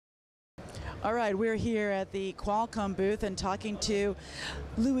All right, we're here at the Qualcomm booth and talking to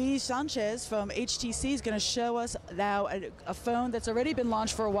Luis Sanchez from HTC. He's going to show us now a phone that's already been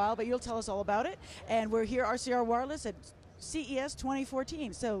launched for a while, but you'll tell us all about it. And we're here, RCR Wireless, at CES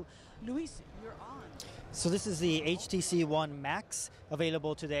 2014. So, Luis, you're on. So this is the HTC One Max,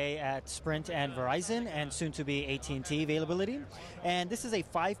 available today at Sprint and Verizon, and soon to be AT&T availability. And this is a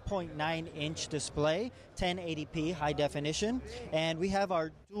 5.9-inch display, 1080p high definition, and we have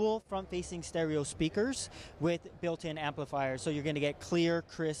our dual front-facing stereo speakers with built-in amplifiers. So you're going to get clear,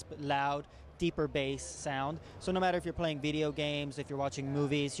 crisp, loud, deeper bass sound. So no matter if you're playing video games, if you're watching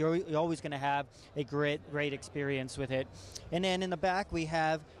movies, you're always going to have a great experience with it. And then in the back we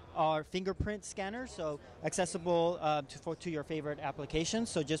have our fingerprint scanner, so accessible to your favorite applications.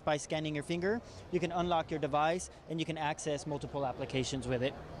 So just by scanning your finger, you can unlock your device and you can access multiple applications with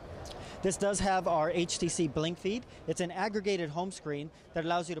it. This does have our HTC Blink feed. It's an aggregated home screen that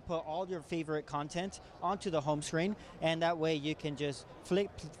allows you to put all your favorite content onto the home screen, and that way you can just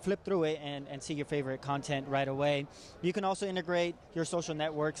flip through it and see your favorite content right away. You can also integrate your social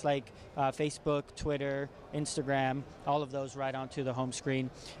networks like Facebook, Twitter, Instagram, all of those right onto the home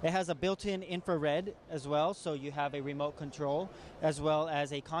screen. It has a built-in infrared as well, so you have a remote control as well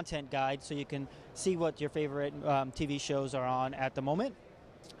as a content guide, so you can see what your favorite TV shows are on at the moment.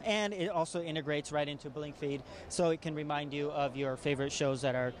 And it also integrates right into Blink Feed, so it can remind you of your favorite shows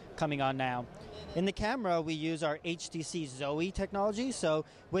that are coming on now. In the camera, we use our HTC Zoe technology, so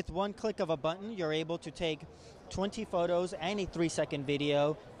with one click of a button, you're able to take 20 photos and a 3-second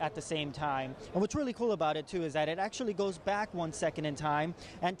video at the same time. And what's really cool about it too is that it actually goes back 1 second in time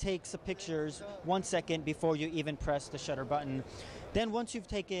and takes the pictures 1 second before you even press the shutter button. Then once you've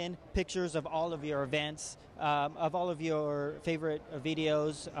taken pictures of all of your events, of all of your favorite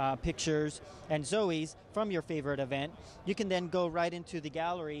videos, pictures, and Zoes from your favorite event, you can then go right into the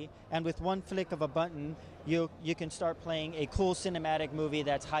gallery, and with one flick of a button, you can start playing a cool cinematic movie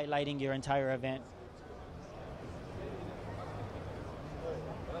that's highlighting your entire event.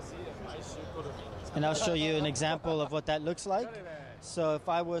 And I'll show you an example of what that looks like. So if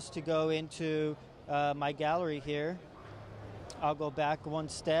I was to go into my gallery here, I'll go back one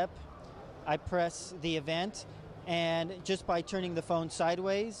step. I press the event, and just by turning the phone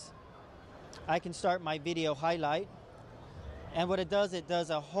sideways, I can start my video highlight. And what it does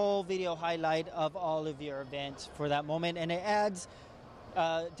a whole video highlight of all of your events for that moment, and it adds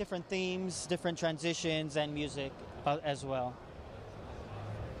different themes, different transitions, and music as well.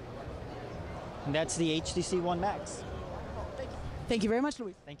 And that's the HTC One Max. Thank you very much,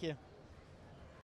 Luis. Thank you.